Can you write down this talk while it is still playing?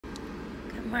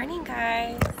Morning,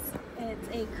 guys. It's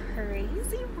a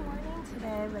crazy morning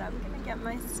today, but I'm gonna get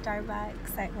my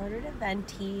Starbucks. I ordered a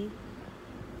venti.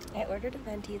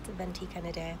 It's a venti kind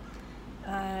of day.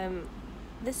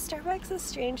 This Starbucks is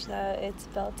strange though. It's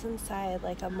built inside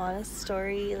like a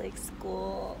Montessori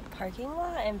school parking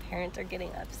lot, and parents are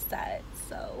getting upset.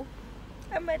 So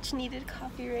a much needed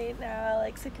coffee right now,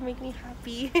 so it can make me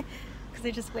happy because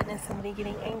I just witnessed somebody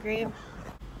getting angry.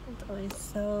 It's always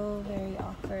so very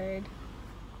awkward.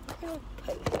 I'm gonna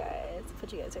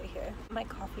put you guys right here. My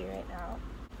coffee right now.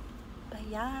 But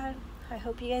yeah, I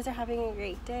hope you guys are having a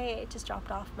great day. I just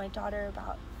dropped off my daughter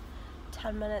about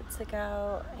 10 minutes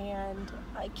ago, and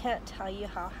I can't tell you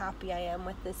how happy I am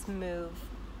with this move.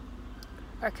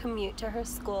 Our commute to her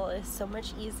school is so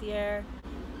much easier.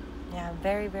 Yeah, I'm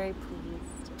very, very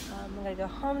pleased. I'm gonna go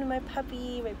home to my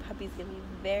puppy. My puppy's gonna be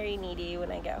very needy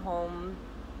when I get home.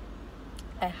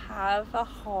 I have a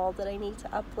haul that I need to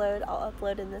upload. I'll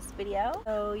upload in this video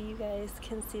so you guys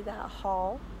can see that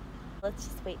haul. Let's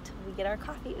just wait till we get our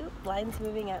coffee. Oop, line's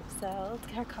moving up, so let's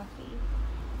get our coffee.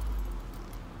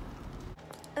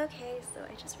 Okay, so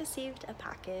I just received a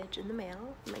package in the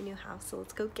mail in my new house, so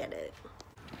let's go get it.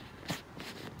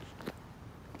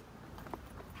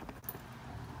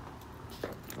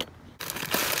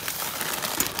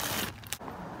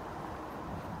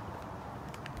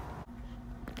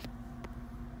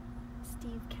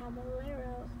 Steve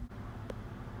Caballero.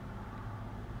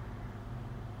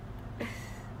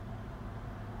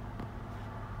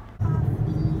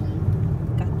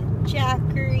 Got the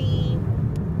Jackery.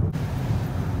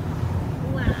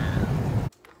 Wow.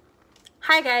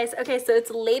 Hi guys. Okay, so it's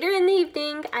later in the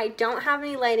evening. I don't have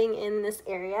any lighting in this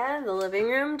area, the living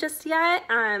room, just yet.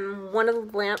 One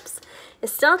of the lamps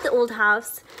is still at the old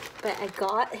house, but I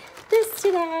got this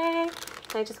today.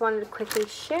 I just wanted to quickly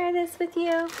share this with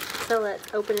you. So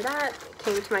let's open it up. It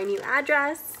came to my new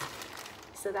address,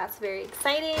 so that's very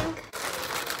exciting.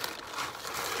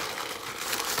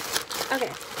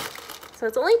 Okay, so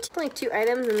it's only two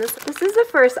items, and this is the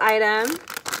first item.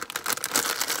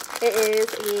 It is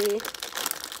a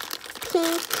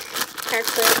pink hair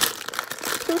clip,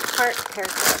 pink heart hair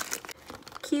clip,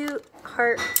 cute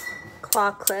heart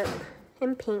claw clip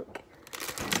in pink,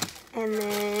 and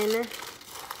then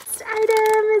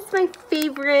item is my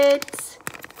favorite.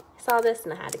 I saw this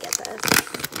and I had to get this.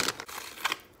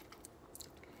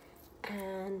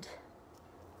 And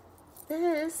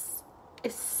this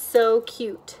is so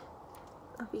cute.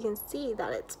 I hope you can see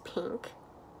that it's pink,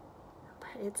 but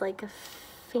it's like a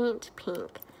faint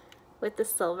pink with the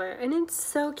silver, and it's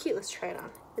so cute. Let's try it on.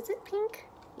 Is it pink?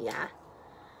 Yeah.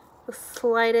 The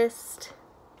slightest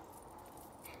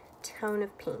tone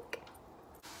of pink.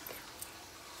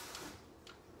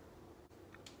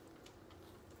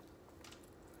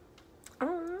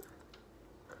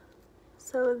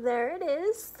 So there it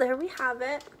is. There we have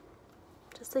it.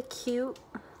 Just a cute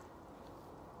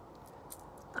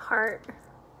heart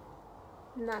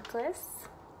necklace.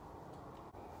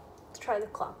 Let's try the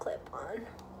claw clip on.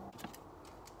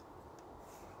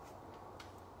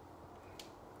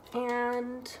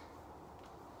 And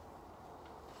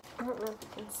I don't know if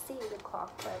you can see the claw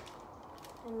clip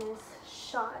in this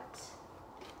shot.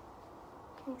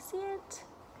 Can you see it?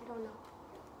 I don't know.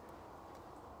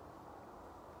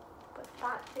 But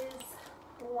that is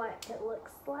what it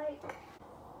looks like.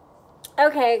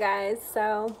 Okay guys,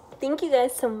 so thank you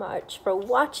guys so much for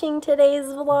watching today's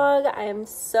vlog. I am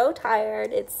so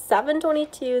tired. It's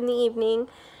 7:22 in the evening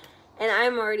and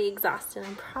I'm already exhausted.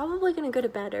 I'm probably gonna go to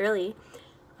bed early.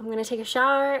 I'm gonna take a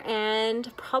shower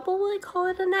and probably call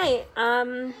it a night.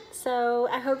 So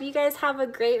I hope you guys have a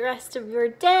great rest of your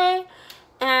day,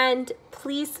 and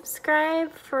please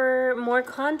subscribe for more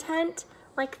content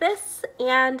like this,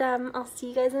 and I'll see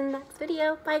you guys in the next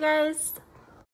video. Bye guys.